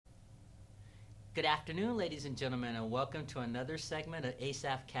Good afternoon, ladies and gentlemen, and welcome to another segment of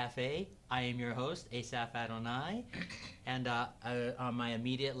Asaph Cafe. I am your host, Asaph Adonai, and on my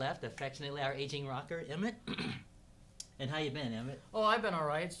immediate left, affectionately, our aging rocker, Emmett. And how you been, Emmett? Oh, I've been all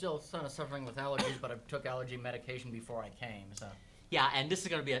right. Still kind of suffering with allergies, but I took allergy medication before I came, so. Yeah, and this is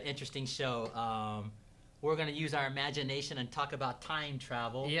going to be an interesting show. We're going to use our imagination and talk about time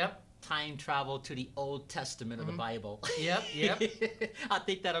travel. Yep. Time travel to the Old Testament of the Bible. Yep. I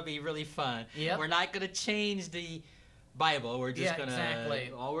think that'll be really fun. Yep. We're not going to change the Bible. We're just going to...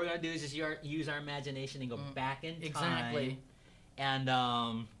 exactly. All we're going to do is just use our imagination and go back in time. Exactly. And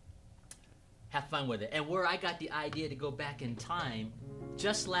have fun with it. And where I got the idea to go back in time,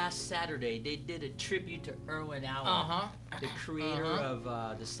 just last Saturday, they did a tribute to Irwin Allen, the creator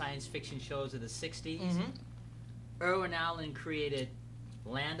of the science fiction shows of the 60s. Irwin Allen created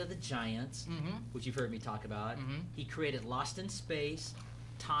Land of the Giants, which you've heard me talk about. He created Lost in Space,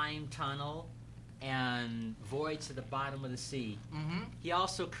 Time Tunnel, and Voyage to the Bottom of the Sea. He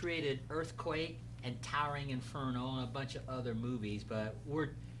also created Earthquake and Towering Inferno and a bunch of other movies, but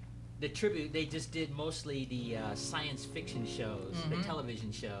the tribute, they just did mostly the science fiction shows, the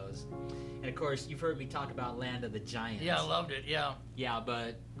television shows. And of course, you've heard me talk about Land of the Giants. Yeah, I loved it, yeah. Yeah,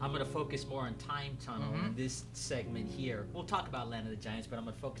 but I'm going to focus more on Time Tunnel in this segment here. We'll talk about Land of the Giants, but I'm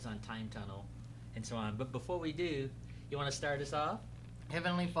going to focus on Time Tunnel and so on. But before we do, you want to start us off?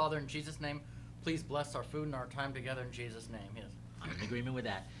 Heavenly Father, in Jesus' name, please bless our food and our time together in Jesus' name. Yes. I'm in agreement with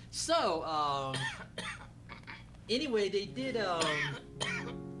that. So, anyway, they did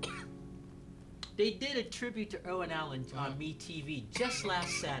a tribute to Irwin Allen on MeTV just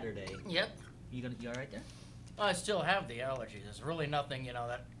last Saturday. Yep. You all right there? I still have the allergies. There's really nothing,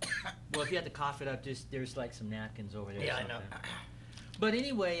 that... Well, if you have to cough it up, there's like some napkins over there. Yeah, or I know. But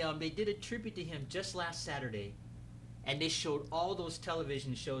anyway, they did a tribute to him just last Saturday, and they showed all those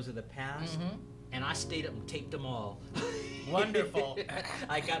television shows of the past, and I stayed up and taped them all. Wonderful.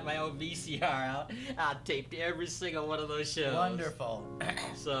 I got my own VCR out. I taped every single one of those shows. Wonderful.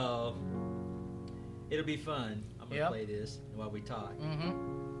 So... it'll be fun. I'm going to play this while we talk.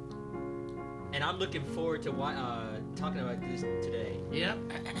 And I'm looking forward to talking about this today. Yep.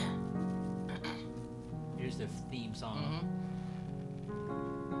 Here's the theme song.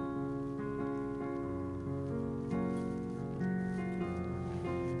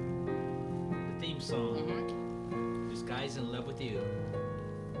 The theme song. This guy's in love with you.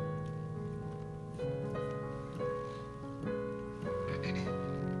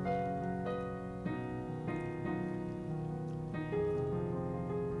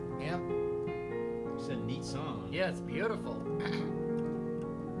 Song. Yeah, it's beautiful.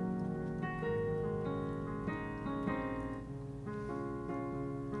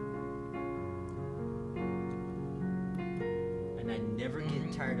 And I never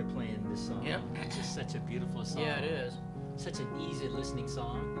get tired of playing this song. Yep. It's just such a beautiful song. Yeah, it is. Such an easy listening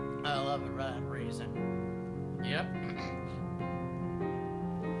song. I love it for that reason. Yep.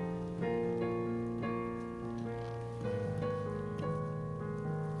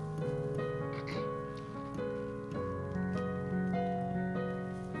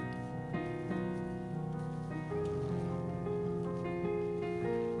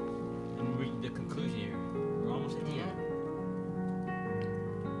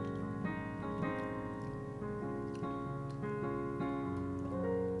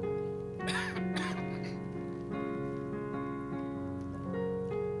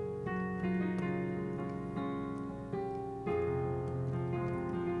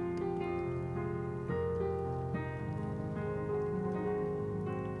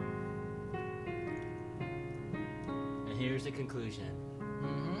 Here's the conclusion.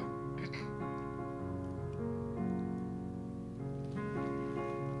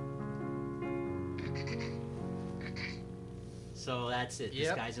 So that's it.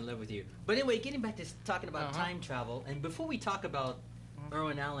 This guy's in love with you. But anyway, getting back to talking about time travel, and before we talk about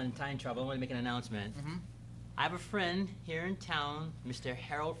Irwin Allen and time travel, I want to make an announcement. I have a friend here in town, Mr.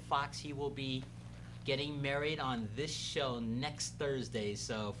 Harold Fox. He will be getting married on this show next Thursday.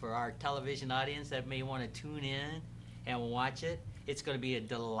 So for our television audience that may want to tune in and watch it, it's going to be a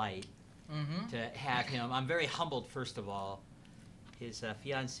delight to have him. I'm very humbled, first of all. His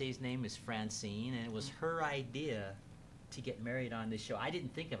fiancee's name is Francine, and it was her idea to get married on this show. I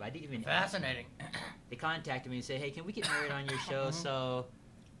didn't think of it. I didn't even... Fascinating. They contacted me and said, hey, can we get married on your show? So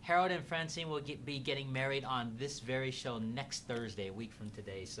Harold and Francine will be getting married on this very show next Thursday, a week from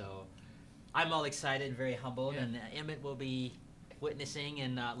today. So I'm all excited and very humbled, and Emmett will be witnessing,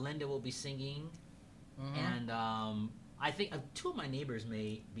 and Linda will be singing, and I think two of my neighbors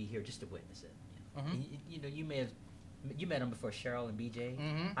may be here just to witness it. You know, you may have You met them before, Cheryl and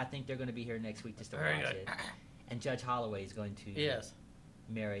BJ. I think they're going to be here next week just to watch it. And Judge Holloway is going to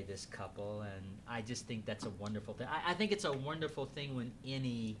marry this couple, and I just think that's a wonderful thing. I think it's a wonderful thing when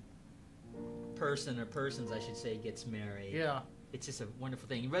any person or persons, I should say, gets married. Yeah. It's just a wonderful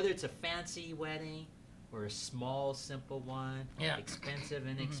thing. Whether it's a fancy wedding or a small, simple one, expensive,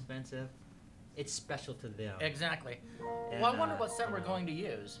 inexpensive, it's special to them. Exactly. And, well, I wonder what set we're going to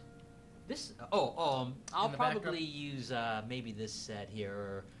use. This, I'll probably use maybe this set here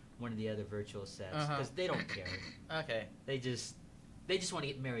or one of the other virtual sets because they don't care. Okay. They just want to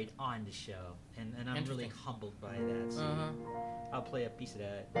get married on the show, and I'm really humbled by that. So I'll play a piece of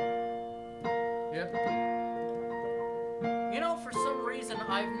that. Yep. You know, for some reason,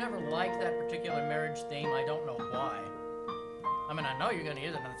 I've never liked that particular marriage theme. I don't know why. I mean, I know you're going to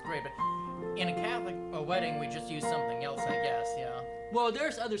use it, and that's great, but in a Catholic wedding, we just use something else, I guess, yeah. Well,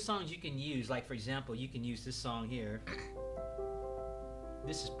 there's other songs you can use. Like, for example, you can use this song here.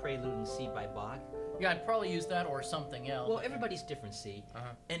 This is Prelude in C by Bach. Yeah, I'd probably use that or something else. Well, everybody's different, see.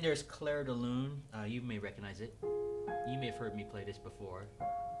 And there's Clair de Lune. You may recognize it. You may have heard me play this before.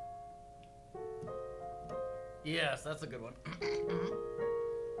 Yes, that's a good one.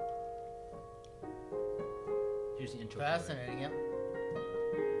 Here's the intro. Fascinating, yeah.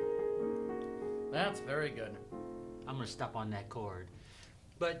 That's very good. I'm going to stop on that chord.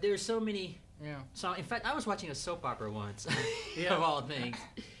 But there's so many songs. In fact, I was watching a soap opera once, of all things.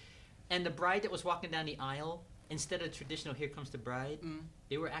 And the bride that was walking down the aisle, instead of traditional Here Comes the Bride,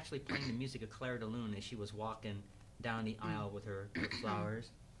 they were actually playing the music of Clair de Lune as she was walking down the aisle with her flowers.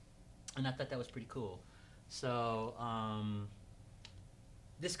 And I thought that was pretty cool. So,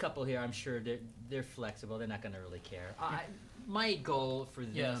 this couple here, I'm sure they're flexible. They're not going to really care. My goal for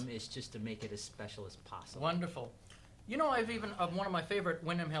them is just to make it as special as possible. Wonderful. You know, I've even, one of my favorite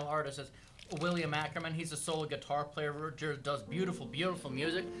Windham Hill artists is William Ackerman. He's a solo guitar player, does beautiful, beautiful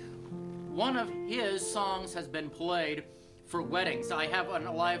music. One of his songs has been played for weddings. I have a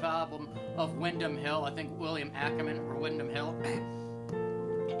live album of Windham Hill, I think William Ackerman or Windham Hill,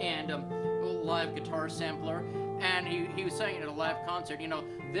 and a live guitar sampler. And he was saying at a live concert, you know,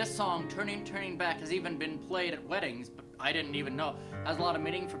 this song, Turning Back, has even been played at weddings, but I didn't even know. It has a lot of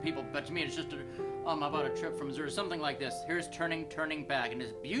meaning for people, but to me it's just about a trip from Missouri, something like this. Here's Turning Back, and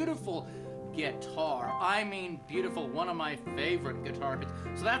this beautiful guitar. I mean, beautiful, one of my favorite guitar bits.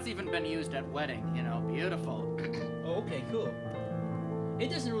 So that's even been used at wedding, you know, beautiful. Oh, okay, cool. It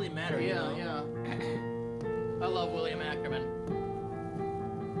doesn't really matter, you know? Yeah. I love William Ackerman.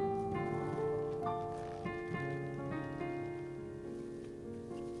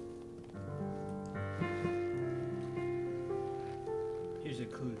 Here's a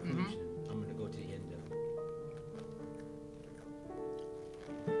conclusion. I'm going to go to the end of it.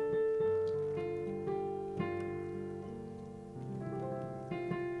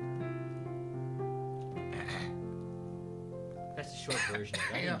 That's the short version of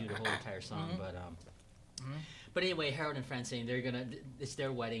it. I didn't do the whole entire song, but anyway, Harold and Francine, it's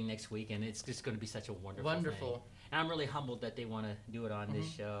their wedding next week, and it's just going to be such a wonderful thing. And I'm really humbled that they want to do it on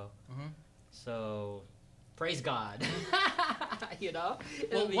this show. So, praise God. You know?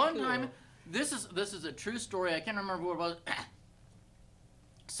 Well, one time, this is a true story. I can't remember what it was.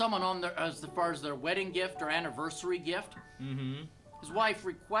 Someone on their, as far as their wedding gift or anniversary gift, his wife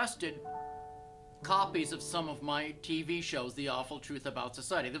requested copies of some of my TV shows, The Awful Truth About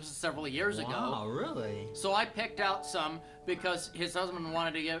Society. This was several years ago. Wow, really? So I picked out some because his husband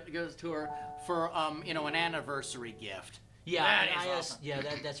wanted to give it to her for, you know, an anniversary gift. Yeah, awesome.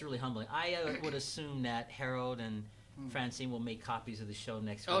 That's really humbling. I would assume that Harold and Francine will make copies of the show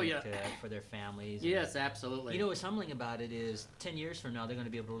next week for their families. Yes, absolutely. You know what's humbling about it is 10 years from now they're going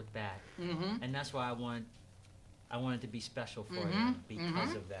to be able to look back, and that's why I want it to be special for them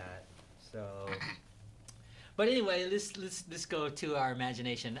because of that. So, but anyway, let's go to our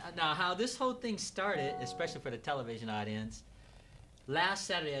imagination now. How this whole thing started, especially for the television audience. Last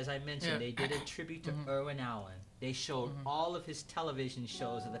Saturday, as I mentioned, they did a tribute to Irwin Allen. They showed all of his television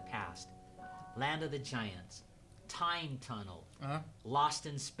shows of the past: Land of the Giants, Time Tunnel, Lost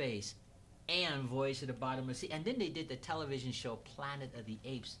in Space, and Voyage to the Bottom of the Sea. And then they did the television show Planet of the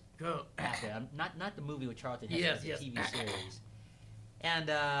Apes. Go. Not the movie with Charlton Heston, the TV series. And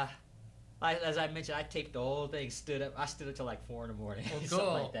as I mentioned, I taped the whole thing. I stood up till like 4 in the morning, something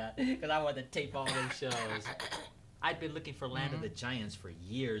like that, because I wanted to tape all those shows. I'd been looking for Land of the Giants for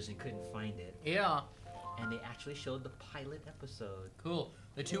years and couldn't find it. Yeah. And they actually showed the pilot episode. Cool.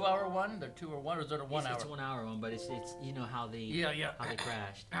 The 2-hour one? The 2 or 1, or is it a 1 hour? It's a 1 hour one, but it's you know how they how they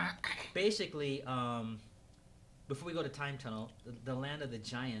crashed. Basically, before we go to Time Tunnel, the land of the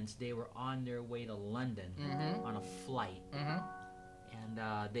giants, they were on their way to London on a flight. And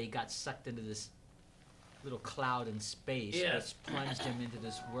they got sucked into this little cloud in space, which plunged them into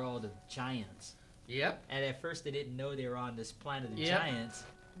this world of giants. Yep. And at first they didn't know they were on this planet of the giants.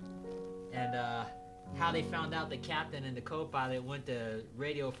 And how they found out the captain and the co-pilot went to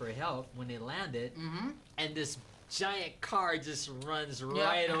radio for help when they landed. And this giant car just runs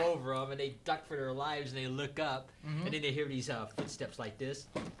right over them, and they duck for their lives, and they look up, and then they hear these footsteps like this,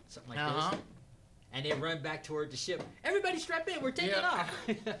 something like this. And they run back toward the ship. Everybody strap in, we're taking off.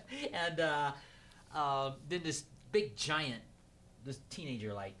 And then this big giant, this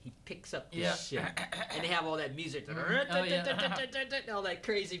teenager, like, he picks up the ship. And they have all that music, all that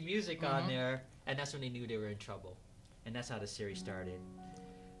crazy music on there. And that's when they knew they were in trouble. And that's how the series started.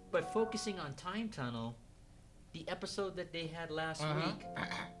 But focusing on Time Tunnel, the episode that they had last week,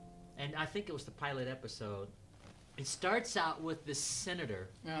 and I think it was the pilot episode, it starts out with this senator.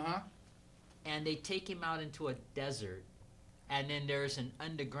 And they take him out into a desert, and then there's an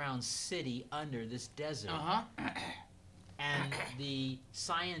underground city under this desert. And the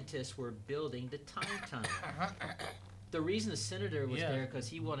scientists were building the time tunnel. The reason the senator was there because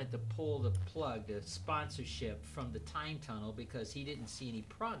he wanted to pull the plug, the sponsorship from the time tunnel, because he didn't see any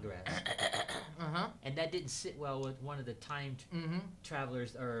progress. And that didn't sit well with one of the time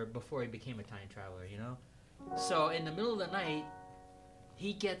travelers, or before he became a time traveler, you know? So in the middle of the night,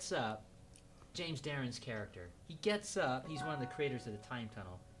 he gets up. James Darren's character. He gets up, he's one of the creators of the time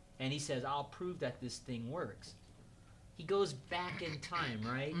tunnel, and he says, I'll prove that this thing works. He goes back in time,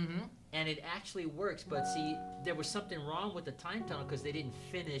 right? And it actually works, but see, there was something wrong with the time tunnel because they didn't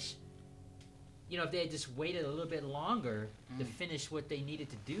finish, you know, if they had just waited a little bit longer to finish what they needed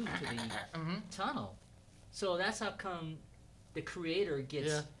to do to the tunnel. So that's how come the creator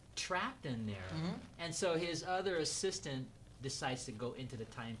gets trapped in there. And so his other assistant decides to go into the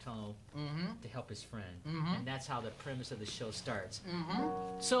time tunnel to help his friend. And that's how the premise of the show starts.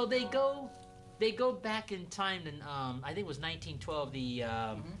 So they go back in time, and I think it was 1912,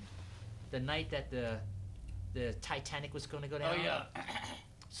 the night that the Titanic was going to go down.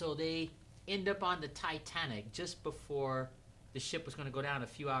 So they end up on the Titanic just before the ship was going to go down a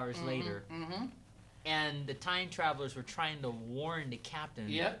few hours later. And the time travelers were trying to warn the captain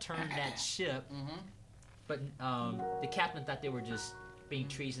to turn that ship. But the captain thought they were just being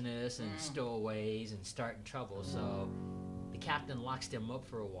treasonous and stowaways and starting trouble, so the captain locks them up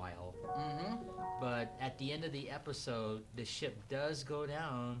for a while. But at the end of the episode, the ship does go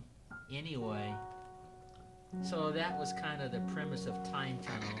down anyway. So that was kind of the premise of Time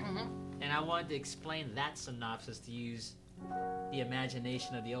Tunnel. And I wanted to explain that synopsis to use the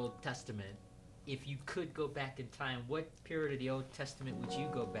imagination of the Old Testament. If you could go back in time, what period of the Old Testament would you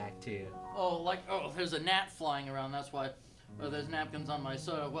go back to? There's a gnat flying around, that's why there's napkins on my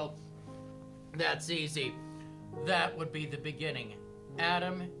soda. Well, that's easy. That would be the beginning.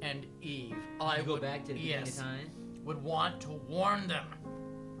 Adam and Eve. I would go back to the beginning of time? Would want to warn them.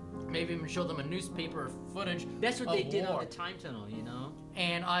 Maybe even show them a newspaper footage. That's what they did on the time tunnel, you know?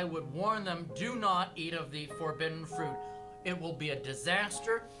 And I would warn them, do not eat of the forbidden fruit. It will be a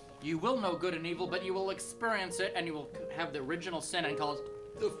disaster. You will know good and evil, but you will experience it, and you will have the original sin and call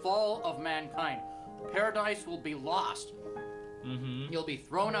it the fall of mankind. Paradise will be lost. You'll be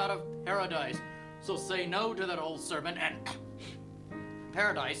thrown out of paradise. So say no to that old serpent, and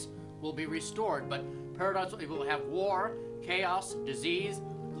paradise will be restored. But paradise will have war, chaos, disease,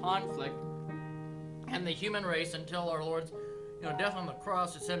 conflict, and the human race, until our Lord's death on the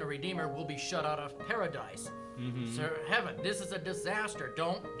cross to send a Redeemer, will be shut out of paradise. Sir, heaven, this is a disaster.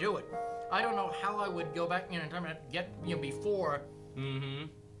 Don't do it. I don't know how I would go back in time and get before.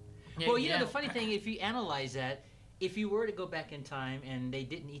 Well, the funny thing, if you analyze that, if you were to go back in time and they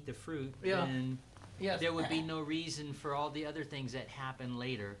didn't eat the fruit, then there would be no reason for all the other things that happen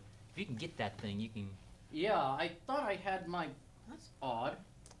later. If you can get that thing, you can. Yeah, I thought I had my. That's odd.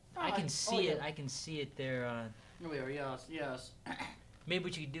 I can see it. I can see it there. Here we are. Yes. Maybe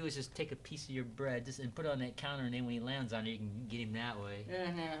what you could do is just take a piece of your bread and put it on that counter, and then when he lands on it, you can get him that way.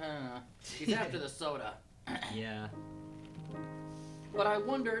 He's after the soda. Yeah. But I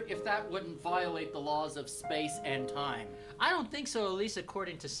wonder if that wouldn't violate the laws of space and time. I don't think so, at least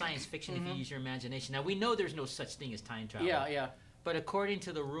according to science fiction, if you use your imagination. Now, we know there's no such thing as time travel. Yeah. But according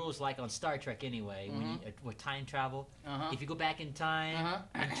to the rules, like on Star Trek anyway, with time travel, if you go back in time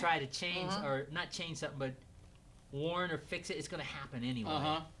and try to change, or not change something, but warn or fix it, it's going to happen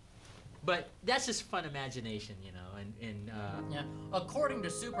anyway. But that's just fun imagination, And according to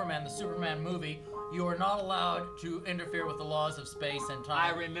Superman, the Superman movie, you are not allowed to interfere with the laws of space and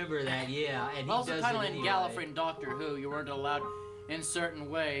time. I remember that, yeah. And he also, does kind of it in anyway. Gallifrey and Doctor Who, you weren't allowed in certain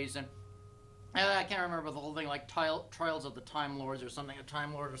ways, and I can't remember the whole thing, like Trials of the Time Lords or something, a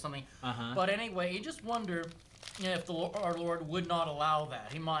Time Lord or something. But anyway, you just wonder if our Lord would not allow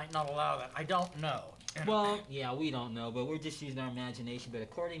that. He might not allow that. I don't know. Well, yeah, we don't know, but we're just using our imagination. But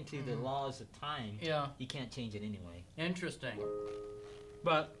according to the laws of time, you can't change it anyway. Interesting.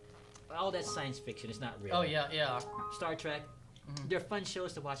 But all that's science fiction. It's not real. Oh, yeah. Star Trek, they're fun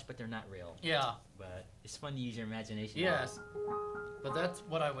shows to watch, but they're not real. Yeah. But it's fun to use your imagination. Yes. But that's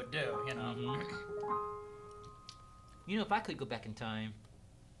what I would do, you know. You know, if I could go back in time,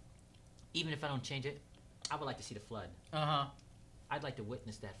 even if I don't change it, I would like to see the flood. I'd like to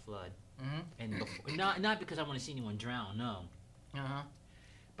witness that flood. And before, not because I want to see anyone drown, no.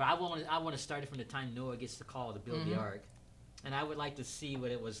 But I want to start it from the time Noah gets the call to build the ark. And I would like to see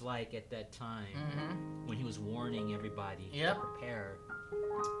what it was like at that time when he was warning everybody to prepare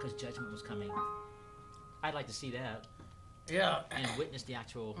because judgment was coming. I'd like to see that. Yeah. And witness the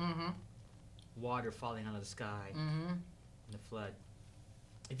actual water falling out of the sky and the flood.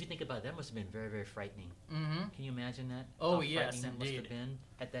 If you think about it, that must have been very, very frightening. Can you imagine that? Oh, How yes, frightening that must have been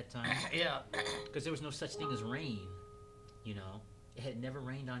at that time. Because there was no such thing as rain, you know. It had never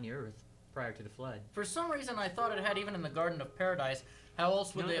rained on the earth prior to the flood. For some reason, I thought it had even in the Garden of Paradise. How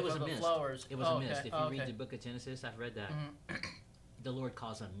else would they have the flowers? It was a mist. If you read the book of Genesis, I've read that. The Lord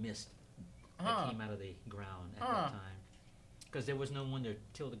calls a mist that came out of the ground at that time. Because there was no one to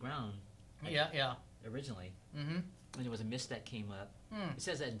till the ground. Originally. And there was a mist that came up. It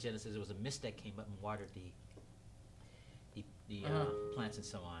says that in Genesis. There was a mist that came up and watered the plants and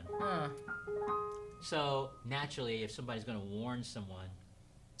so on. So naturally, if somebody's going to warn someone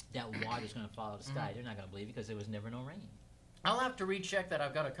that water's going to fall out of the sky, they're not going to believe it because there was never no rain. I'll have to recheck that.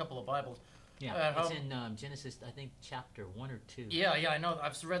 I've got a couple of Bibles. Yeah, it's in Genesis, I think, chapter 1 or 2. Yeah, I know.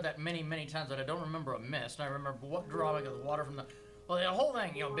 I've read that many, many times, but I don't remember a mist. I remember what drawing of the water from the... Well, the whole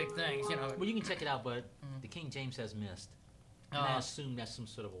thing, you know, big things, you know. Well, you can check it out, but the King James says mist. And I assume that's some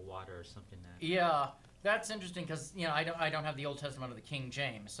sort of a water or something. Yeah, that's interesting because, you know, I don't have the Old Testament of the King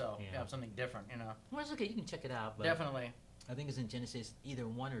James, so you have something different, you know. Well, it's okay. You can check it out. But definitely. I think it's in Genesis either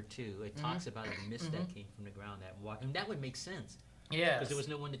 1 or 2. It talks about a mist that came from the ground that water. And that would make sense. Yeah. Because there was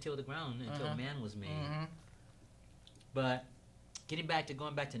no one to till the ground until man was made. But going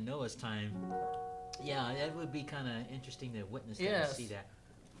back to Noah's time, yeah, that would be kind of interesting to witness that and see that.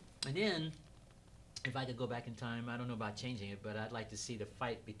 And then, if I could go back in time, I don't know about changing it, but I'd like to see the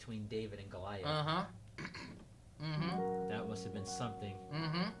fight between David and Goliath. That must have been something.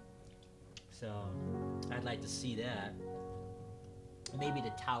 So, I'd like to see that. Maybe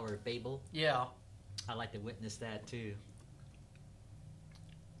the Tower of Babel. Yeah. I'd like to witness that too.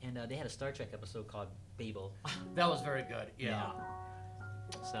 And they had a Star Trek episode called Babel. That was very good. Yeah.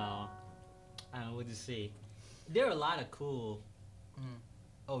 So, I don't know, we'll just see. There are a lot of cool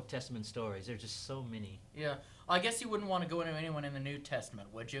Old Testament stories. There's just so many. Yeah. I guess you wouldn't want to go into anyone in the New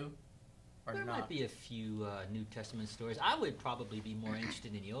Testament, would you? Or there might be a few New Testament stories. I would probably be more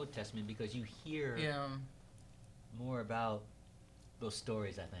interested in the Old Testament because you hear more about those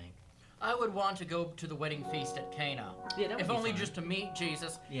stories, I think. I would want to go to the wedding feast at Cana. Yeah, that would if be only fun. just to meet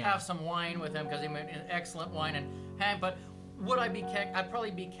Jesus, have some wine with him because he made an excellent wine. But would I be kicked? I'd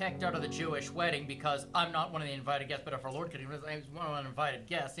probably be kicked out of the Jewish wedding because I'm not one of the invited guests. But if our Lord could, he was one of the invited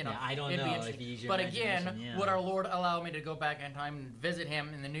guests. You know, I don't it'd know be interesting. if you use your But again, imagination, would our Lord allow me to go back in time and visit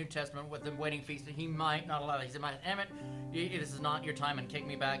him in the New Testament with the wedding feast? He might not allow that. He said, "Emmett, this is not your time," and kick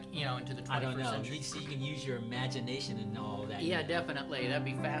me back, you know, into the 21st I don't know. century. So you can use your imagination and all that. Yeah, definitely. That'd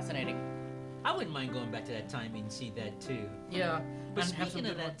be fascinating. I wouldn't mind going back to that time and see that too. Yeah. But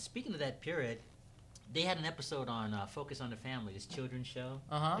speaking of that period, they had an episode on Focus on the Family, this children's show,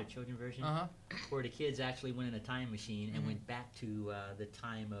 their children's version, where the kids actually went in a time machine and went back to the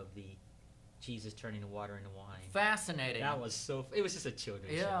time of the Jesus turning the water into wine. Fascinating. That was it was just a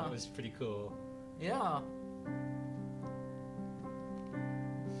children's show. It was pretty cool. Yeah.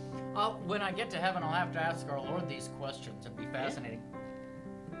 When I get to heaven, I'll have to ask our Lord these questions. It'd be fascinating.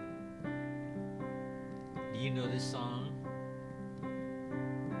 Do you know this song?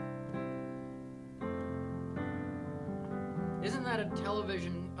 Isn't that a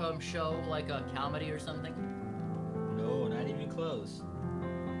television show, like a comedy or something? No, not even close.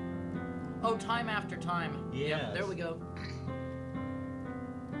 Oh, Time After Time. Yes. Yep, there we go.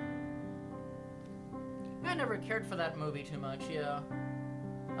 I never cared for that movie too much, yeah.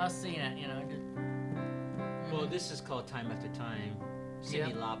 I've seen it, you know. Well, this is called Time After Time.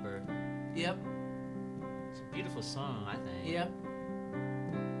 Cyndi Lauper. Yep. It's a beautiful song, I think. Yep.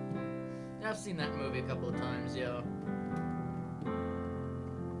 I've seen that movie a couple of times, yeah.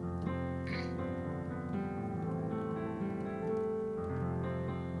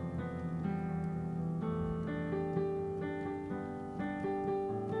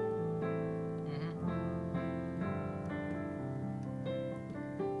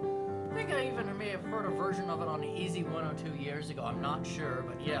 I think I even may have heard a version of it on Easy 102 years ago. I'm not sure,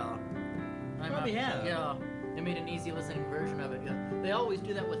 but yeah. Probably have. Yeah. They made an easy listening version of it. Yeah. They always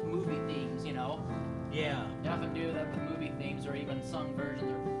do that with movie themes, you know? Yeah. They often do that with movie themes or even sung versions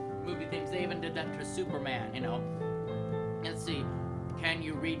or movie themes. They even did that to Superman, you know? Let's see. Can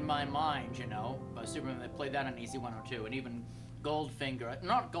You Read My Mind, you know? By Superman. They played that on Easy 102. And even Goldfinger.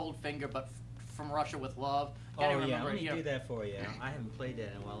 Not Goldfinger, but From Russia with Love. Can't even remember. Let me do that for you. I haven't played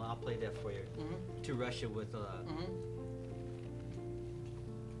that in a while. I'll play that for you. To Russia with Love.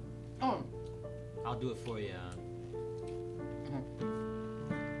 Oh. I'll do it for you.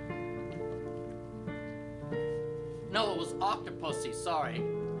 No, it was Octopussy, sorry.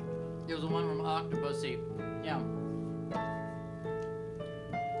 It was the one from Octopussy. Yeah.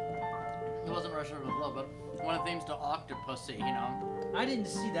 It wasn't Russia with Love, but one of the themes to Octopussy, you know. I didn't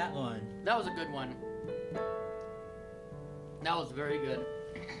see that one. That was a good one. That was very good.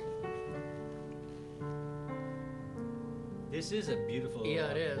 This is a beautiful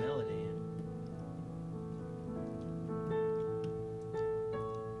it is. Melody.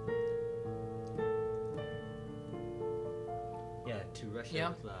 Yeah, To Russia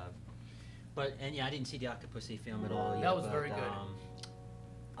with Love. But I didn't see the Octopussy film at all. That was very good.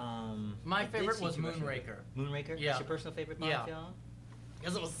 My favorite was Moonraker. Moonraker? Yeah. That's your personal favorite Bond film?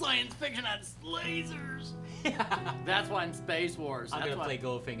 Because it was science fiction and lasers. That's why in Space Wars. I'm gonna play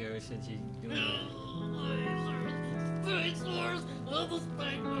Goldfinger since you're doing that. Lasers, Space Wars, all the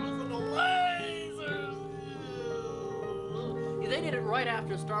space battles and the lasers. Yeah, they did it right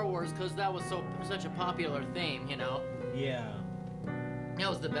after Star Wars because that was such a popular theme, you know. Yeah. That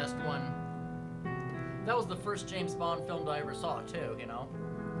was the best one. That was the first James Bond film I ever saw too, you know.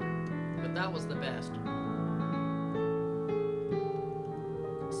 But that was the best.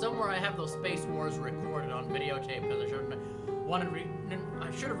 Somewhere I have those Space Wars recorded on videotape because I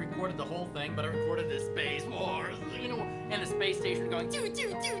should have recorded the whole thing, but I recorded the Space Wars, you know, and the space station going doo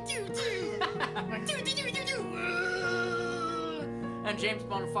doo doo doo doo, doo doo doo doo doo, and James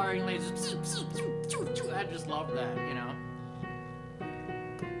Bond firing lasers. I just loved that, you know.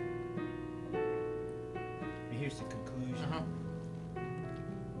 Here's the conclusion.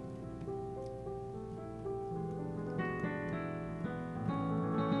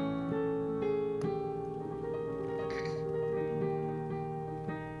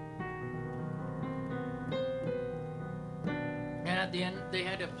 At the end, they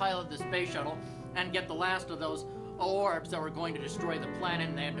had to pilot the space shuttle and get the last of those orbs that were going to destroy the planet,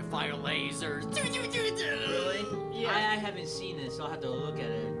 and they had to fire lasers. Really? Yeah. I haven't seen it, so I'll have to look at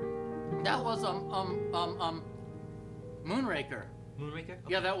it. That was Moonraker. Moonraker? Okay.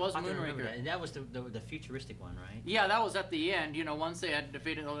 Yeah, that was I remember Moonraker. that. And that was the futuristic one, right? Yeah, that was at the end. You know, once they had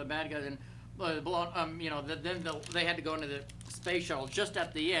defeated all the bad guys and you know, then they had to go into the space shuttle just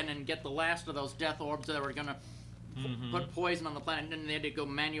at the end and get the last of those death orbs that were gonna put poison on the planet. And then they had to go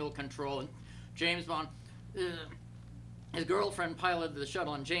manual control. And James Bond, his girlfriend piloted the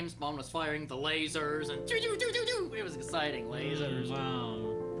shuttle, and James Bond was firing the lasers and it was exciting. Lasers. Wow.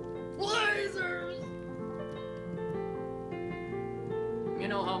 Lasers. You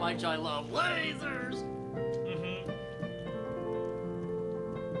know how much I love lasers.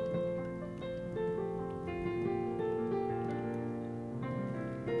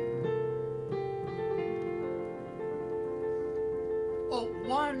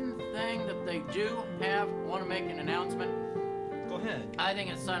 One thing that they do want to make an announcement. Go ahead. I think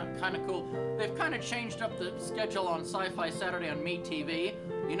it's kind of cool. They've kind of changed up the schedule on Sci-Fi Saturday on MeTV.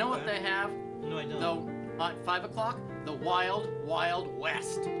 You know what they have? No, I don't. At 5 o'clock, the Wild Wild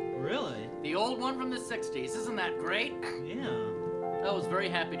West. Really? The old one from the 60s. Isn't that great? Yeah. I was very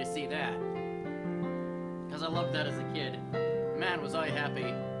happy to see that. Because I loved that as a kid. Man, was I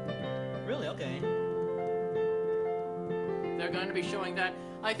happy. Really? Okay. They're going to be showing that.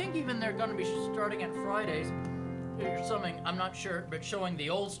 I think even they're going to be starting at Fridays or something. I'm not sure, but showing the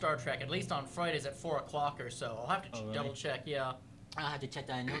old Star Trek, at least on Fridays at 4 o'clock or so. I'll have to double check, yeah. I'll have to check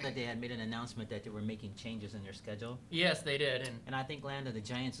that. I know that they had made an announcement that they were making changes in their schedule. Yes, they did. And I think Land of the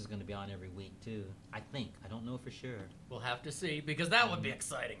Giants is going to be on every week, too. I think. I don't know for sure. We'll have to see, because that would be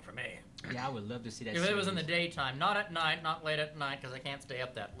exciting for me. Yeah, I would love to see that If it was in the daytime. Not at night, not late at night, because I can't stay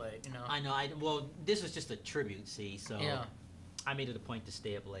up that late, you know. I know. Well, this was just a tribute, see, so yeah. I made it a point to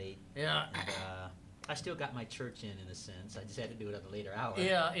stay up late. Yeah. And, I still got my church in a sense. I just had to do it at a later hour.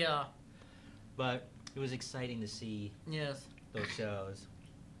 Yeah, yeah. But it was exciting to see Yes. those shows.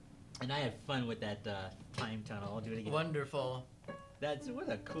 And I had fun with that time tunnel. I'll do it again. Wonderful. What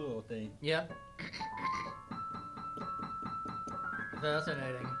a cool thing. Yep.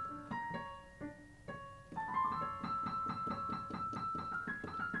 Fascinating.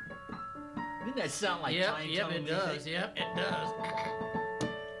 Didn't that sound like time Yep, tunnel it music? does. Yep, it does.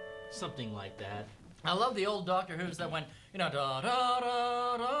 Something like that. I love the old Doctor Who's that went, da da da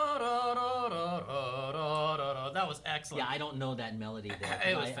da da da da da da da. That was excellent. Yeah, I don't know that melody there.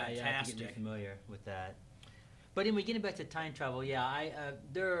 It was I have to get fantastic. you familiar with that. But anyway, getting back to time travel, yeah,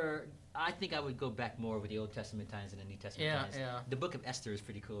 I think I would go back more with the Old Testament times than the New Testament times. Yeah. The Book of Esther is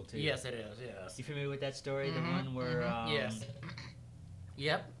pretty cool too. Yes, it is. Yes. You familiar with that story? The one where yes.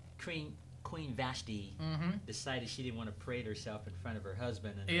 Yep. Queen Vashti decided she didn't want to parade herself in front of her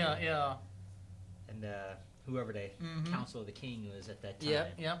husband. And, and whoever the council of the king was at that time.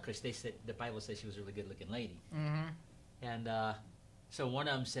 Yep. Because they said the Bible says she was a really good-looking lady. And so one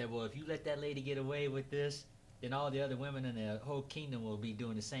of them said, "Well, if you let that lady get away with this, then all the other women in the whole kingdom will be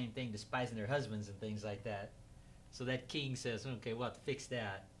doing the same thing, despising their husbands and things like that." So that king says, "Okay, we'll have to fix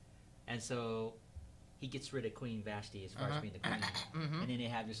that." And so he gets rid of Queen Vashti as far as being the queen. And then they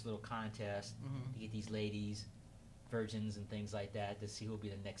have this little contest to get these ladies, virgins and things like that, to see who will be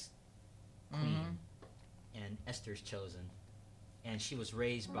the next queen. And Esther's chosen. And she was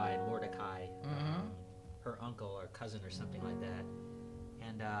raised by Mordecai, her uncle or cousin or something like that.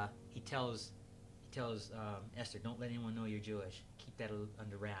 And he tells Esther, "Don't let anyone know you're Jewish. Keep that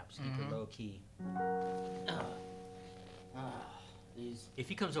under wraps. Keep it low key." If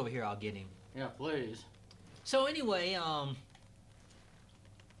he comes over here, I'll get him. Yeah, please. So anyway,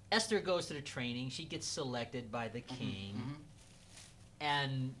 Esther goes to the training. She gets selected by the king.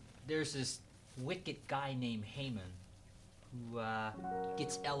 And there's this wicked guy named Haman who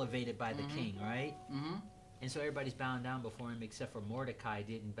gets elevated by the king, right? And so everybody's bowing down before him, except for Mordecai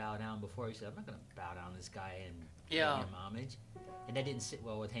didn't bow down before. He said, "I'm not going to bow down to this guy and pay him homage." And that didn't sit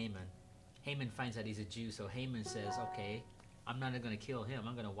well with Haman. Haman finds out he's a Jew, so Haman says, "Okay, I'm not going to kill him.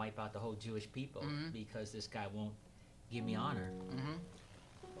 I'm going to wipe out the whole Jewish people because this guy won't give me honor."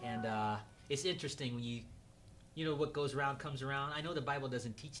 And it's interesting when you know what goes around comes around. I know the Bible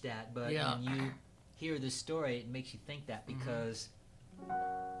doesn't teach that, but when you hear this story, it makes you think that because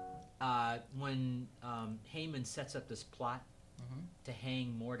when Haman sets up this plot to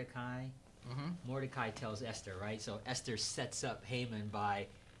hang Mordecai, Mordecai tells Esther, right? So Esther sets up Haman by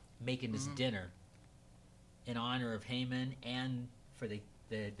making this dinner in honor of Haman and for the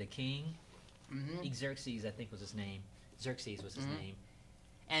king. Xerxes, I think was his name. Xerxes was his name.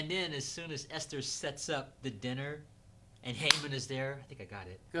 And then as soon as Esther sets up the dinner and Haman is there, I think I got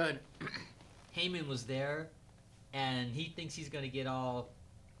it. Good. Haman was there and he thinks he's going to get all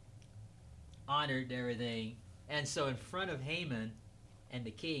honored and everything. And so in front of Haman and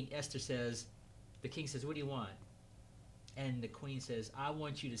the king, Esther says, the king says, "What do you want?" And the queen says, "I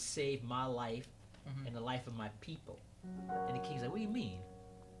want you to save my life and the life of my people." And the king's like, "What do you mean?"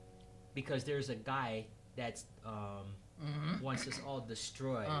 Because there's a guy that's wants us all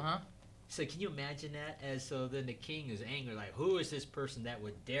destroyed. So can you imagine that? And so then the king is angry, like, "Who is this person that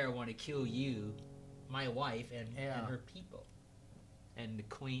would dare want to kill you, my wife, and her people?" And the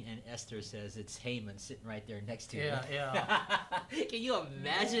queen and Esther says it's Haman sitting right there next to him. Can you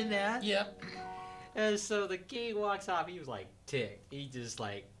imagine that? Yep. And so the king walks off. He was like ticked. He was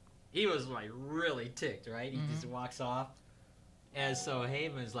like really ticked, right? He just walks off. And so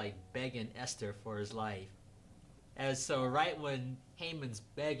Haman's like begging Esther for his life. And so right when Haman's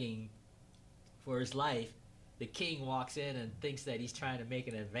begging for his life, the king walks in and thinks that he's trying to make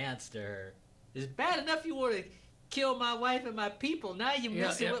an advance to her. It's bad enough you want to kill my wife and my people. Now you're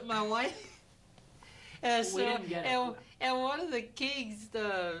messing with my wife. And so, and one of the king's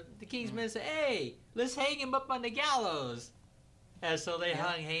men said, "Hey, let's hang him up on the gallows." And so they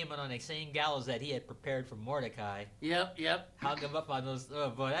hung Haman on the same gallows that he had prepared for Mordecai. Yep. Hung him up on those. Oh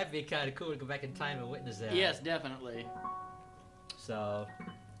boy, that'd be kind of cool to go back in time and witness that. Yes, definitely. So,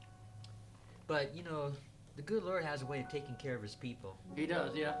 but you know, the good Lord has a way of taking care of His people. He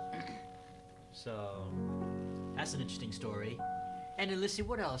does, yeah. So, that's an interesting story. And then let's see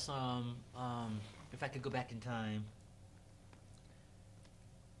what else. If I could go back in time,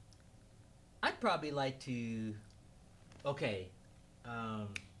 I'd probably like to. Okay,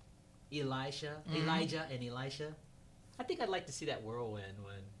 Elijah and Elisha. I think I'd like to see that whirlwind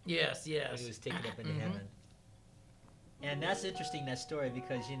when Yes. he was taken up into heaven. And that's interesting, that story,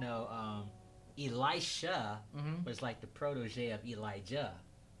 because you know Elisha was like the protege of Elijah.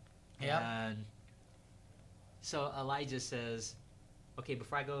 And so Elijah says, "Okay,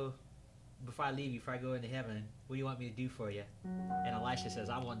 before I go before I leave you, before I go into heaven, what do you want me to do for you? And Elisha says,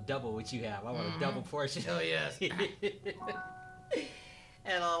 I want double what you have. I want a double portion. Oh, yes.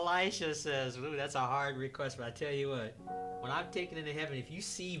 And Elisha says, ooh, that's a hard request, but I tell you what, when I'm taken into heaven, if you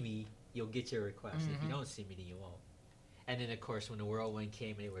see me, you'll get your request. If you don't see me, then you won't. And then, of course, when the whirlwind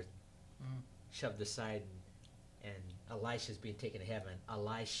came and they were shoved aside and Elisha's being taken to heaven,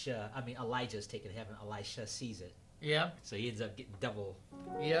 Elijah's taken to heaven, Elisha sees it. Yep. So he ends up getting double.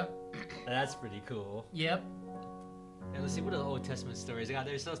 Yep. That's pretty cool. Yep. And let's see, what are the Old Testament stories? God,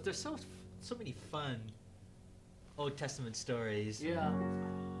 there's so many fun Old Testament stories. Yeah.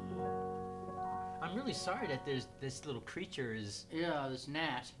 I'm really sorry that there's this little creature is this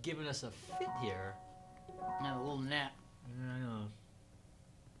gnat. giving us a fit here. Yeah, a little gnat. I know.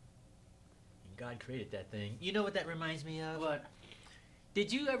 God created that thing. You know what that reminds me of? What?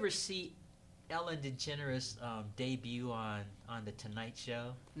 Did you ever see Ellen DeGeneres' debut on The Tonight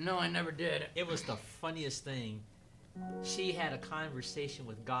Show? No, I never did. It was the funniest thing. She had a conversation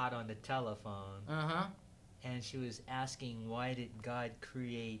with God on the telephone. Uh-huh. And she was asking, why did God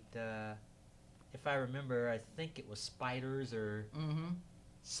create, if I remember, I think it was spiders or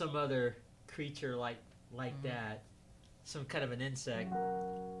some other creature like that, some kind of an insect.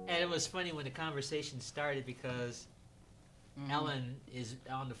 And it was funny when the conversation started because Ellen is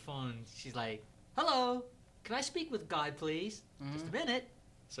on the phone. She's like, hello, can I speak with God, please? Just a minute.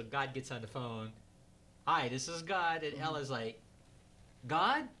 So God gets on the phone. Hi, this is God. And Ellen's like,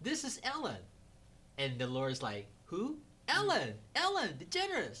 God, this is Ellen. And the Lord's like, who? Ellen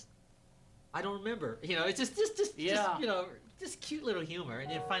DeGeneres. I don't remember. You know, it's just you know, just cute little humor. And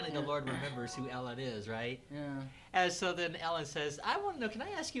then finally the Lord remembers who Ellen is, right? Yeah. And so then Ellen says, I want to know, can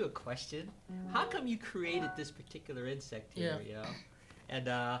I ask you a question? How come you created this particular insect here, you know? And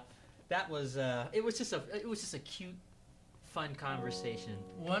that was it was just a cute, fun conversation.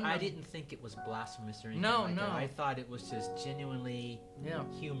 I didn't think it was blasphemous or anything like that. I thought it was just genuinely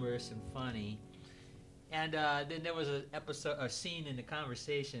humorous and funny. And then there was a scene in the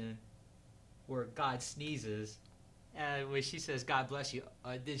conversation where God sneezes, and when she says, God bless you,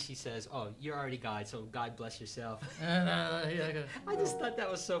 then she says, oh, you're already God, so God bless yourself. I just thought that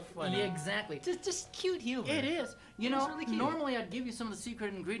was so funny. Yeah, exactly. Just cute humor. It is. You know, really cute. Normally I'd give you some of the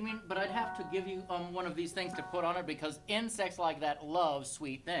secret ingredient, but I'd have to give you one of these things to put on it because insects like that love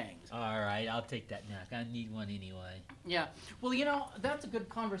sweet things. All right, I'll take that now. I need one anyway. Yeah. Well, you know, that's a good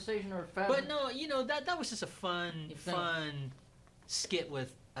conversation or a But no, you know, that was just a fun skit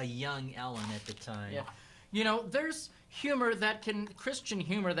with a young Ellen at the time. Yeah. You know, there's Christian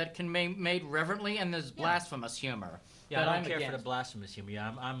humor that can be made reverently, and there's blasphemous humor. Yeah, I don't care for the blasphemous humor.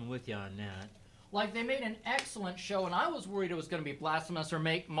 Yeah, I'm with you on that. Like, they made an excellent show, and I was worried it was going to be blasphemous or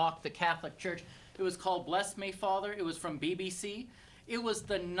mock the Catholic Church. It was called Bless Me, Father. It was from BBC. It was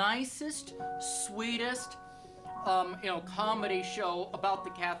the nicest, sweetest, comedy show about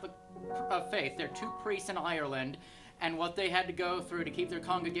the Catholic faith. They're two priests in Ireland, and what they had to go through to keep their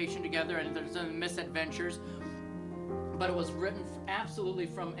congregation together, and there's some misadventures. But it was written absolutely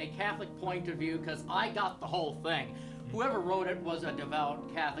from a Catholic point of view, because I got the whole thing. Whoever wrote it was a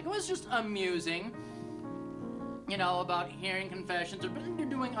devout Catholic. It was just amusing, you know, about hearing confessions or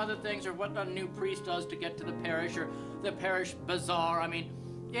doing other things, or what a new priest does to get to the parish, or the parish bazaar. I mean,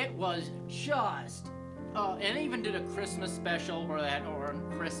 it was just, and they even did a Christmas special or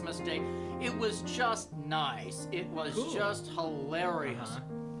on Christmas Day. It was just nice. It was just hilarious.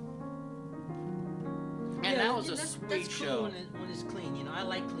 And that was a sweet show. That's cool when it's clean. You know, I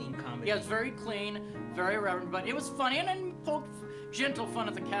like clean comedy. Yeah, it's very clean, very reverent, but it was funny, and then poked gentle fun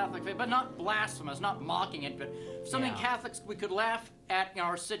at the Catholic faith, but not blasphemous, not mocking it, but something Catholics we could laugh at in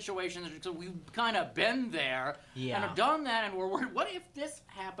our situations, because we've kind of been there and have done that, and we're worried, what if this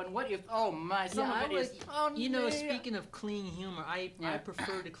happened? What if, oh my, some of it is, you know, speaking of clean humor, I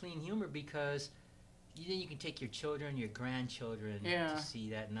prefer the clean humor because you can take your children, your grandchildren to see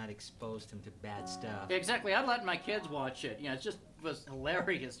that and not expose them to bad stuff. Exactly. I'd let my kids watch it. You know, it was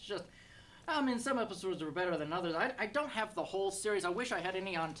hilarious. Just, I mean, some episodes were better than others. I don't have the whole series. I wish I had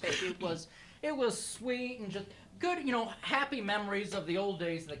any on tape. It was sweet and just good, you know, happy memories of the old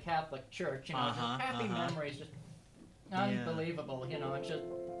days of the Catholic Church. You know, just happy memories. Just unbelievable. You know, it's just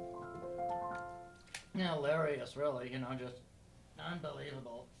hilarious, really. You know, just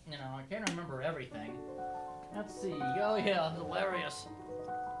unbelievable. You know, I can't remember everything. Let's see. Oh, yeah, hilarious.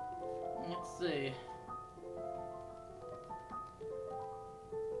 Let's see.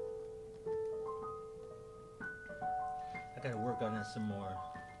 I gotta work on that some more.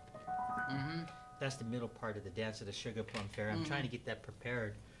 That's the middle part of the Dance of the Sugar Plum Fair. I'm trying to get that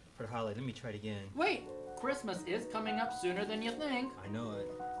prepared for the holiday. Let me try it again. Wait, Christmas is coming up sooner than you think. I know it.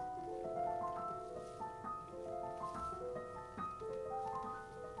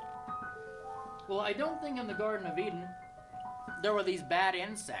 Well, I don't think in the Garden of Eden there were these bad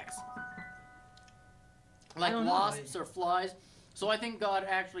insects. Like wasps or flies. So I think God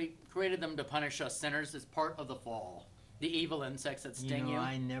actually created them to punish us sinners as part of the fall. The evil insects that sting you.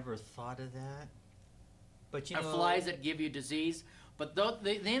 I never thought of that. But and flies that give you disease. But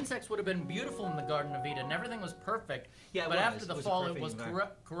the insects would have been beautiful in the Garden of Eden. Everything was perfect. Yeah, but after the fall, it was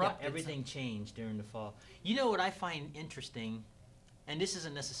corrupted. Yeah, everything changed during the fall. You know what I find interesting, and this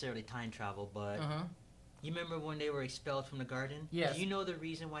isn't necessarily time travel, but you remember when they were expelled from the garden? Yes. Do you know the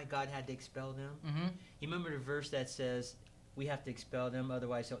reason why God had to expel them? Mm-hmm. You remember the verse that says, we have to expel them,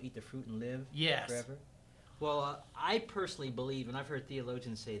 otherwise they'll eat the fruit and live forever? Well, I personally believe, and I've heard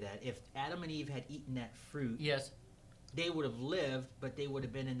theologians say that, if Adam and Eve had eaten that fruit, they would have lived, but they would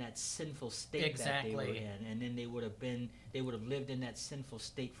have been in that sinful state that they were in, and then they would have lived in that sinful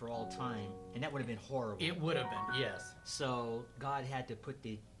state for all time, and that would have been horrible. It would have been, yes. So God had to put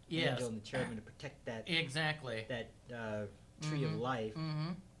the angel and the cherubim to protect that tree of life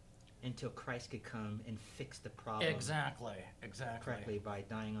until Christ could come and fix the problem. Exactly. Correctly by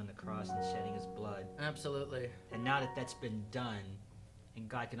dying on the cross and shedding His blood. Absolutely. And now that that's been done, and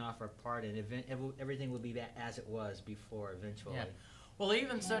God can offer a pardon, everything will be back as it was before eventually. Yeah. Well, He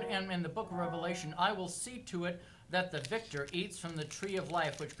even said in the book of Revelation, I will see to it that the victor eats from the tree of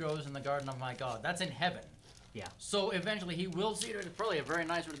life which grows in the garden of my God. That's in heaven. Yeah. So eventually He will see it. It's probably a very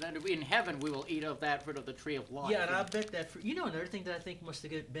nice word. In heaven we will eat of that fruit of the tree of life. Yeah, and I bet that fruit. You know another thing that I think must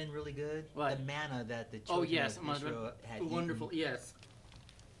have been really good? What? The manna that the children of Israel had wonderful, eaten. yes.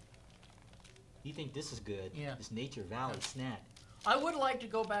 You think this is good? Yeah. This Nature Valley snack. I would like to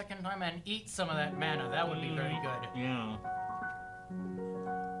go back in time and eat some of that manna. That would be very good. Yeah.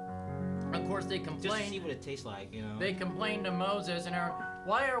 Of course, they complained. Just to see what it tastes like, you know. They complained to Moses and Aaron,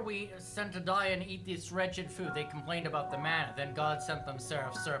 why are we sent to die and eat this wretched food? They complained about the manna. Then God sent them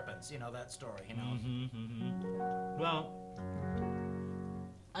serpents. You know that story, you know. Well,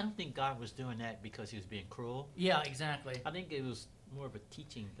 I don't think God was doing that because He was being cruel. Yeah, exactly. I think it was more of a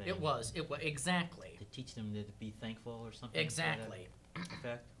teaching thing. It was exactly. To teach them to be thankful or something. Exactly.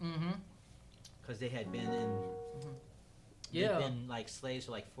 Effect. Because they had been in. They've been like slaves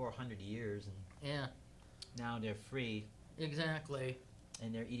for like 400 years, and now they're free. Exactly.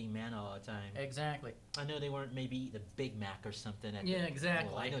 And they're eating manna all the time. Exactly. I know they weren't maybe eating a Big Mac or something.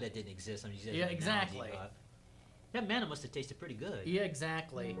 Exactly. Well, I know that didn't exist. I'm just exactly. That manna must have tasted pretty good. Yeah,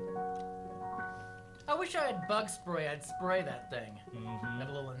 exactly. I wish I had bug spray. I'd spray that thing.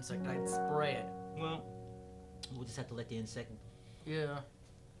 That little insect. I'd spray it. Well, we'll just have to let the insect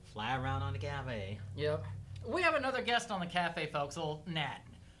fly around on the cafe. Yep. We have another guest on the cafe, folks, little Nat.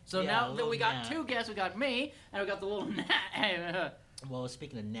 So now that we got two guests, we got me, and we got the little Nat. Well,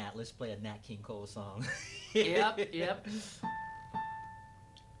 speaking of Nat, let's play a Nat King Cole song. Yep.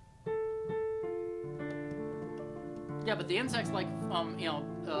 Yeah, but the insects, like,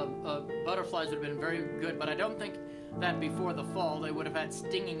 butterflies would have been very good, but I don't think that before the fall they would have had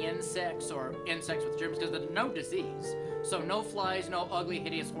stinging insects or insects with germs, because there's no disease. So no flies, no ugly,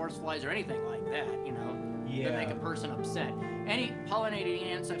 hideous horse flies or anything like that, you know, that make a person upset. Any pollinating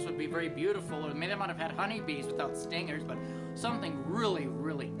insects would be very beautiful, or they might have had honeybees without stingers, but something really,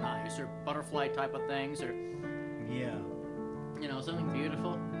 really nice, or butterfly type of things, or, you know, something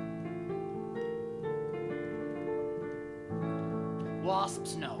beautiful.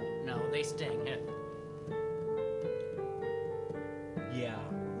 Wasps, no, they sting. Yeah.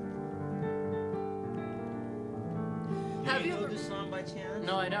 Have you know ever... this song by chance?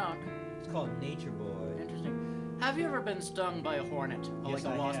 No, I don't. It's called Nature Boy. Interesting. Have you ever been stung by a hornet? Yes,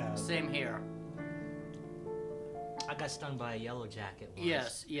 like a wasp? I have. Same here. I got stung by a yellow jacket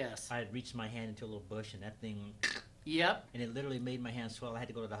once. Yes. I had reached my hand into a little bush, and that thing... Yep. And it literally made my hand swell. I had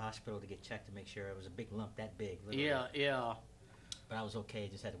to go to the hospital to get checked to make sure it was a big lump, that big. Literally. Yeah. But I was okay.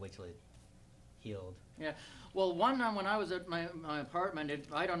 Just had to wait till it healed. Yeah. Well, one time when I was at my apartment,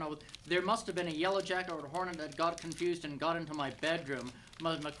 I don't know, there must have been a yellow jacket or a hornet that got confused and got into my bedroom.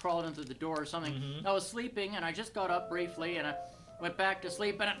 Must have crawled into the door or something. I was sleeping, and I just got up briefly, and I went back to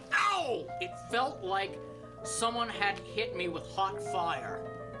sleep, and ow! It felt like someone had hit me with hot fire.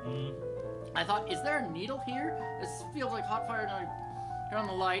 I thought, is there a needle here? This feels like hot fire. And I turned on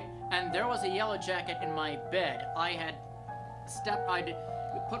the light, and there was a yellow jacket in my bed. I'd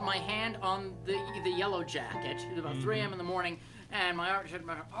put my hand on the yellow jacket. It was about 3 a.m. in the morning, and my arm said,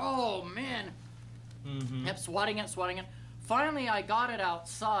 oh, man. Kept swatting it. Finally, I got it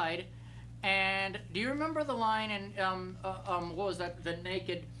outside, and do you remember the line in, what was that, the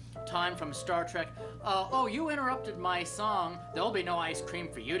naked time from Star Trek. Oh, you interrupted my song. There'll be no ice cream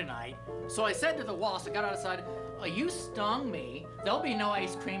for you tonight. So I said to the wasp, I got outside, you stung me. There'll be no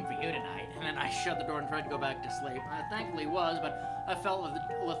ice cream for you tonight. And then I shut the door and tried to go back to sleep. I thankfully was, but I felt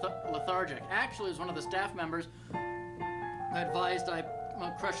lethargic. Actually, it was one of the staff members who advised I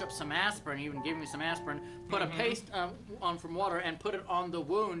crush up some aspirin. He even gave me some aspirin, put a paste on from water, and put it on the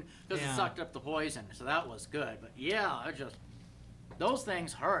wound because it sucked up the poison. So that was good. But yeah, those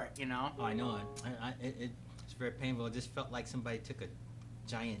things hurt, you know. Oh, I know it. It's very painful. It just felt like somebody took a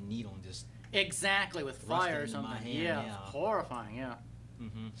giant needle and just exactly with fire or something. Yeah, yeah. It's horrifying. Yeah.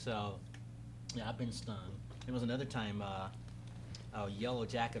 So, yeah, I've been stung. There was another time a yellow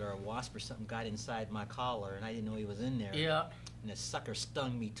jacket or a wasp or something got inside my collar, and I didn't know he was in there. Yeah. And the sucker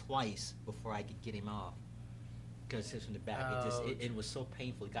stung me twice before I could get him off. Because it's from the back. It was so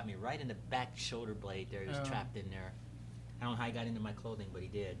painful. It got me right in the back shoulder blade there. He was trapped in there. I don't know how he got into my clothing, but he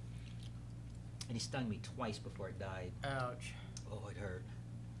did. And he stung me twice before it died. Ouch. Oh, it hurt.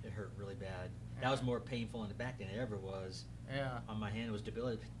 It hurt really bad. That was more painful in the back than it ever was. Yeah. On my hand, it was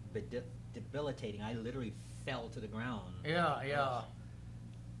debilitating. I literally fell to the ground. Yeah.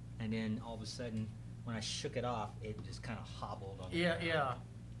 And then all of a sudden, when I shook it off, it just kind of hobbled on the Yeah. ground.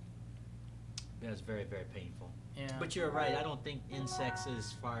 It was very, very painful. Yeah. But you're right. I don't think insects,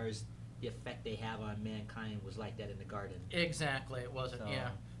 as far as the effect they have on mankind, was like that in the garden. Exactly, it wasn't. So. Yeah.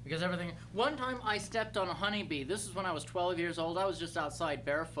 Because everything. One time I stepped on a honeybee. This is when I was 12 years old. I was just outside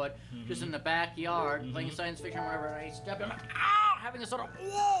barefoot, just in the backyard, playing science fiction or whatever. And I stepped on. Ow! Having a sort of,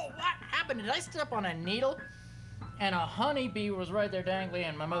 whoa! What happened? Did I step on a needle? And a honeybee was right there dangling,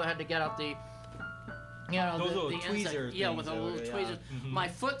 and my mother had to get out the. You know, those little the tweezer insect. Yeah, with the little tweezers. My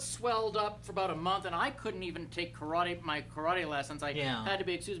foot swelled up for about a month, and I couldn't even take my karate lessons. I had to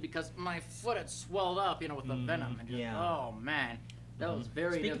be excused because my foot had swelled up, you know, with the venom. And just, oh man, that was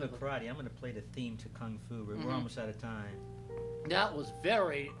very difficult. Speaking of karate, I'm going to play the theme to Kung Fu. We're almost out of time. That was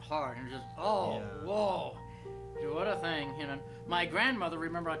very hard, and just whoa. What a thing, you know. My grandmother,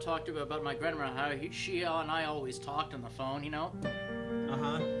 remember I talked to her about my grandmother, how she and I always talked on the phone, you know?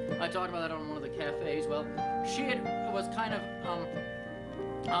 I talked about that on one of the cafes. Well, she was kind of on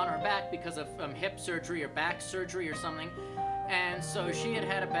her back because of hip surgery or back surgery or something. And so she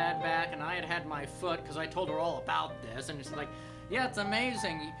had a bad back, and I had my foot, because I told her all about this. And she's like, yeah, it's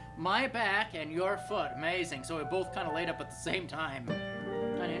amazing. My back and your foot, amazing. So we both kind of laid up at the same time.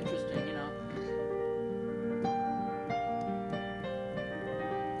 Kind of interesting, you know.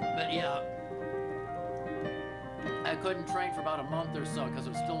 But yeah, I couldn't train for about a month or so because it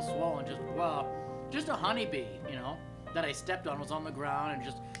was still swollen. Just a honeybee, you know, that I stepped on was on the ground and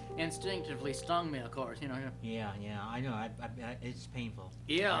just instinctively stung me, of course, you know. Yeah, I know. It's painful.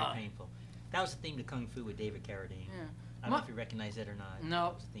 Yeah. Very painful. That was the theme to Kung Fu with David Carradine. Yeah. I don't know if you recognize it or not. No.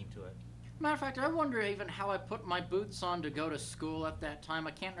 That was the theme to it. Matter of fact, I wonder even how I put my boots on to go to school at that time.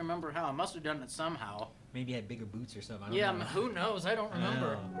 I can't remember how. I must have done it somehow. Maybe you had bigger boots or something. I don't know. Who knows? I don't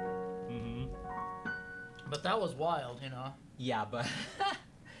remember. But that was wild, you know. Yeah, but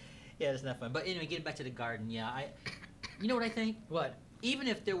yeah, it's not fun. But anyway, getting back to the garden, you know what I think? What? Even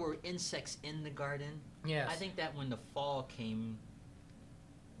if there were insects in the garden, yes, I think that when the fall came,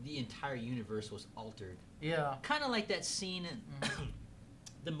 the entire universe was altered. Yeah. Kind of like that scene in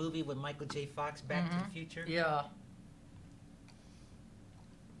the movie with Michael J. Fox, Back to the Future. Yeah.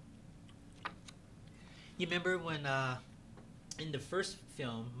 You remember when in the first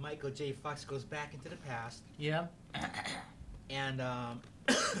film, Michael J. Fox goes back into the past. Yeah. And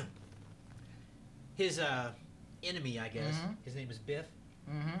his enemy, I guess, his name is Biff.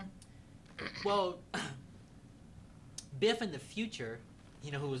 Well, Biff in the future,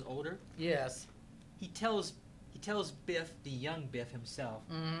 you know, who was older? Yes. He tells Biff, the young Biff himself,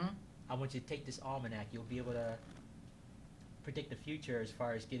 I want you to take this almanac. You'll be able to predict the future as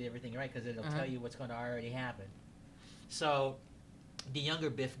far as get everything right, because it'll tell you what's going to already happen. So the younger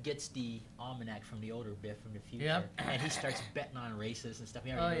Biff gets the almanac from the older Biff from the future, and he starts betting on races and stuff.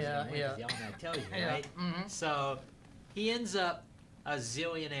 He already knows because the almanac tells you, right? So he ends up a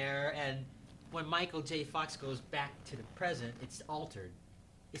zillionaire, and when Michael J. Fox goes back to the present, it's altered.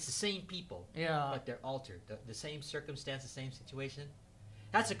 It's the same people, but they're altered. The same circumstance, the same situation.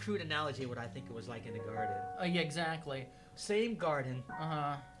 That's a crude analogy of what I think it was like in the garden. Yeah, exactly. Same garden,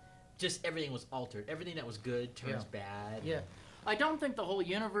 just everything was altered. Everything that was good turns bad. Yeah. I don't think the whole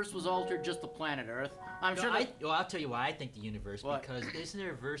universe was altered, just the planet Earth. I'm sure well, I'll tell you why I think the universe, What? because isn't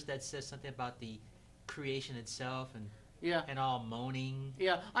there a verse that says something about the creation itself and and all moaning?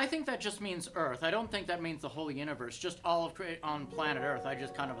 Yeah, I think that just means Earth. I don't think that means the whole universe, just all of on planet Earth. I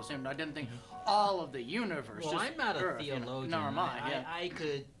just kind of assumed. I didn't think all of the universe. Well, just I'm not a Earth, theologian. You know? Nor am I. I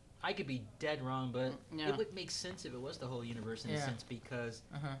could I could be dead wrong, but Yeah. it would make sense if it was the whole universe in a Yeah. sense, because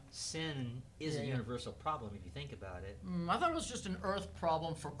sin is Yeah, a yeah. universal problem if you think about it. I thought it was just an Earth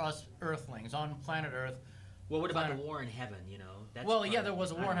problem for us Earthlings on planet Earth. Well, what about the Planet- war in heaven, you know? That's Well, part yeah, of there it.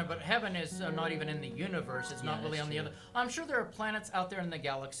 was a I war in don't heaven, but know. heaven is not even in the universe. It's Yeah, not really that's on the true. other. I'm sure there are planets out there in the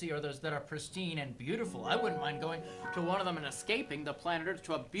galaxy, or those that are pristine and beautiful. I wouldn't mind going to one of them and escaping the planet Earth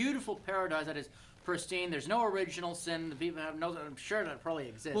to a beautiful paradise that is pristine. There's no original sin. The people have no. I'm sure that probably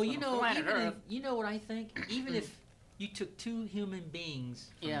exists. Well, but you on know, planet even Earth. if, you know what I think? Even if you took two human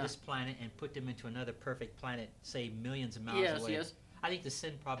beings from Yeah. this planet and put them into another perfect planet, say millions of miles Yes, away, yes. I think the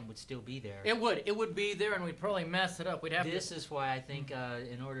sin problem would still be there. It would. It would be there, and we'd probably mess it up. We'd have This to. is why I think,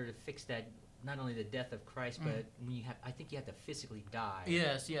 in order to fix that, not only the death of Christ, but when you have, I think you have to physically die.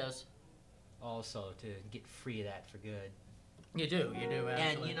 Yes, yes. Also to get free of that for good. You do. You do.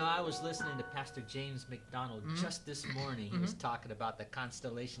 Actually. And you know, I was listening to Pastor James McDonald just this morning. He was talking about the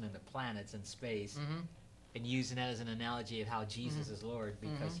constellation and the planets in space, and using that as an analogy of how Jesus is Lord,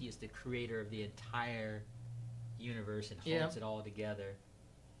 because He is the creator of the entire universe and holds it all together.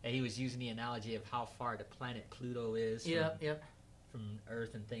 And he was using the analogy of how far the planet Pluto is from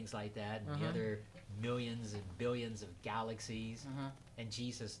Earth and things like that, and the other millions and billions of galaxies, and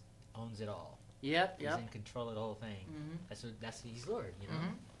Jesus owns it all. He's in control of the whole thing. That's He's Lord, you know.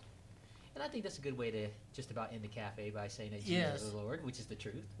 And I think that's a good way to just about end the cafe by saying that Jesus is the Lord, which is the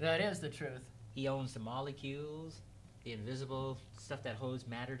truth. That is the truth. He owns the molecules, the invisible stuff that holds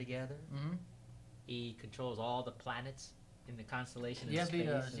matter together. He controls all the planets in the constellation of space. He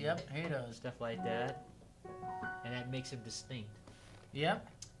does. and He does. Stuff like that. And that makes him distinct.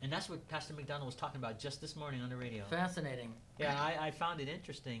 And that's what Pastor McDonald was talking about just this morning on the radio. Fascinating. Yeah, I found it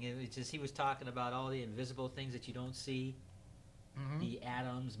interesting. It was just, he was talking about all the invisible things that you don't see, the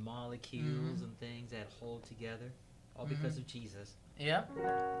atoms, molecules, and things that hold together, all because of Jesus.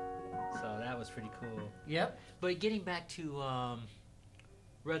 So that was pretty cool. But getting back to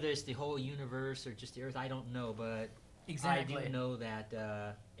whether it's the whole universe or just the Earth, I don't know, but Exactly. I do know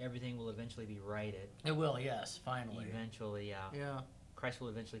that everything will eventually be righted. It will. Yes. Finally. Eventually, Christ will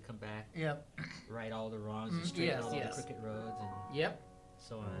eventually come back, right all the wrongs, and straighten all the crooked roads, and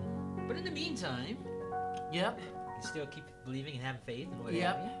so on. But in the meantime, you still keep believing and having faith and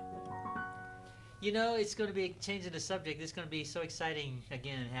whatever. You know, it's going to be changing the subject. It's going to be so exciting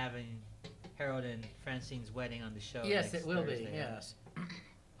again having Harold and Francine's wedding on the show. Yes, next it will Thursday. be. Yes.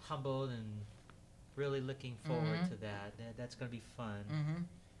 Humbled and really looking forward to that. That's going to be fun.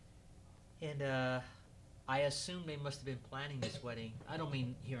 And I assume they must have been planning this wedding. I don't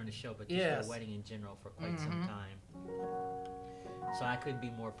mean here on the show, but just the wedding in general for quite some time. So I couldn't be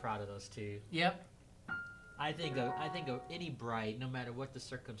more proud of those two. I think of any bride, no matter what the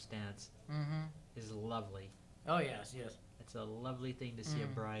circumstance, is lovely. Oh yes, yes. It's a lovely thing to see a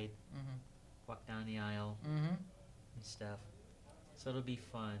bride walk down the aisle and stuff. So it'll be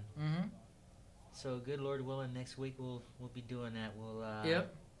fun. So good Lord willing, next week we'll be doing that. We'll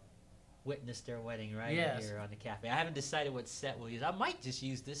witness their wedding right here on the cafe. I haven't decided what set we'll use. I might just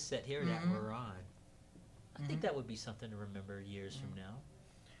use this set here that we're on. I think that would be something to remember years from now.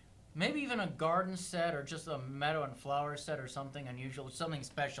 Maybe even a garden set or just a meadow and flower set or something unusual, something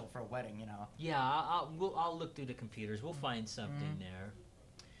special for a wedding, you know. Yeah, I'll look through the computers. We'll find something there.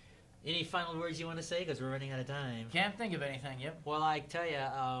 Any final words you want to say? Because we're running out of time. Can't think of anything. Well, I tell you,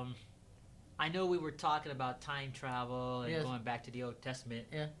 I know we were talking about time travel and going back to the Old Testament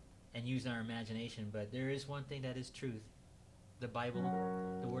and using our imagination, but there is one thing that is truth. The Bible,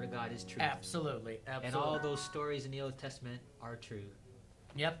 the Word of God is truth. Absolutely. And all those stories in the Old Testament are true.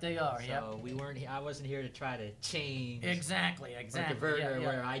 They are. So we weren't. I wasn't here to try to change. Exactly. Or convert or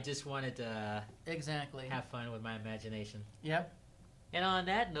whatever. I just wanted to have fun with my imagination. And on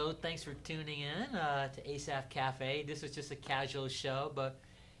that note, thanks for tuning in to Asaph Cafe. This was just a casual show, but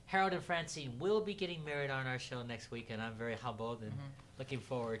Harold and Francine will be getting married on our show next week, and I'm very humbled and looking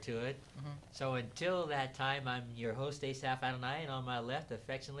forward to it. So until that time, I'm your host, Asaph Adonai, and on my left,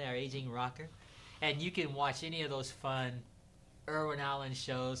 affectionately, our aging rocker. And you can watch any of those fun Irwin Allen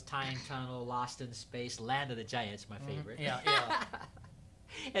shows, Time Tunnel, Lost in Space, Land of the Giants, my favorite.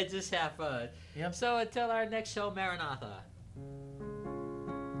 And just have fun. So until our next show, Maranatha.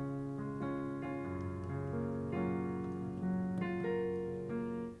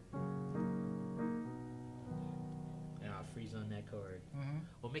 And I'll freeze on that chord.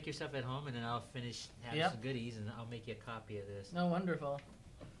 Well, make yourself at home, and then I'll finish having some goodies, and I'll make you a copy of this. No, wonderful.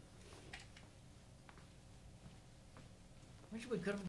 Wish we could have